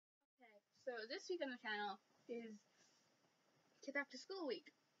this week on the channel is get back to school week,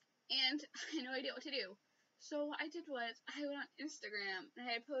 and I had no idea what to do. So what I did was I went on Instagram and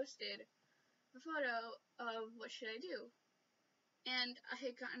I had posted a photo of what should I do, and I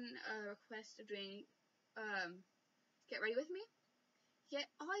had gotten a request of doing get ready with me. Yet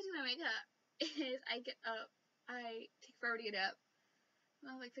all I do when I wake up is I get up. I take forever to get up.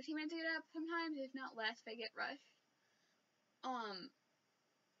 Well, like 15 minutes to get up sometimes, if not less, if I get rushed.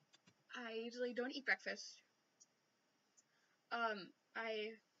 I usually don't eat breakfast.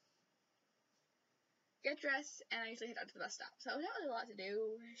 I get dressed and I usually head out to the bus stop. So that was a lot to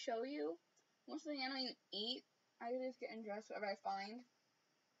do to show you. Most of the thing I don't even eat. I just get dressed whatever I find.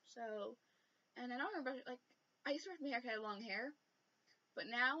 So, and I don't remember, like, I used to brush my hair because I had long hair. But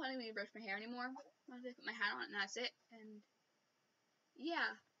now I don't even brush my hair anymore. I just put my hat on and that's it. And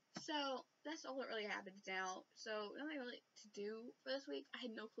yeah, so that's all that really happens now. So nothing really to do for this week. I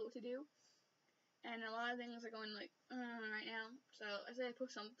had no clue what to do. And a lot of things are going like, right now. So I said I'd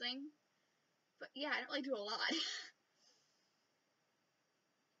post something. But yeah, I don't really do a lot.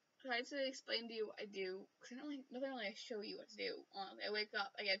 So I just explain to you what I do. Because I don't nothing really show you what to do. I wake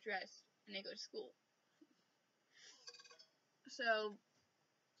up, I get dressed, and I go to school. So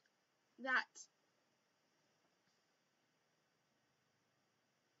that.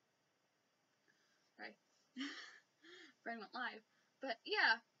 Right. Friend went live. But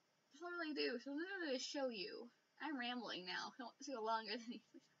yeah, that's all I really do. So I'm not really to show you. I'm rambling now. I want this to go longer than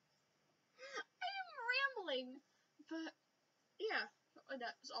usually. I am rambling. But yeah,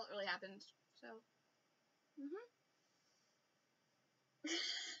 that's all that really happens. So,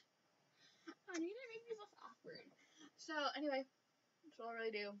 I need to make these less awkward. So anyway, that's all I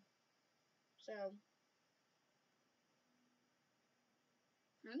really do. So,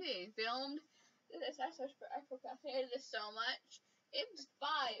 I'm being filmed. I procrastinated this so much. It's 6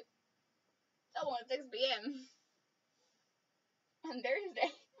 p.m. on Thursday.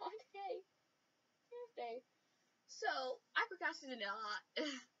 On today. Tuesday. So, I procrastinated a lot.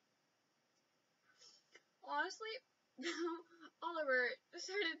 Honestly, Oliver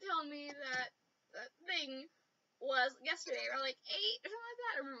started telling me that thing was yesterday, around like 8 or something like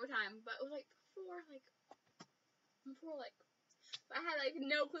that. I don't remember what time, but it was like before, I had like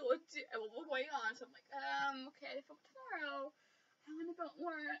no clue what was going on. So I'm like, okay, I film tomorrow. I want to go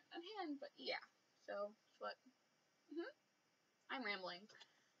more on hand, but yeah. So that's what. I'm rambling,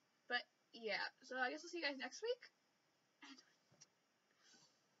 but yeah. So I guess I'll see you guys next week.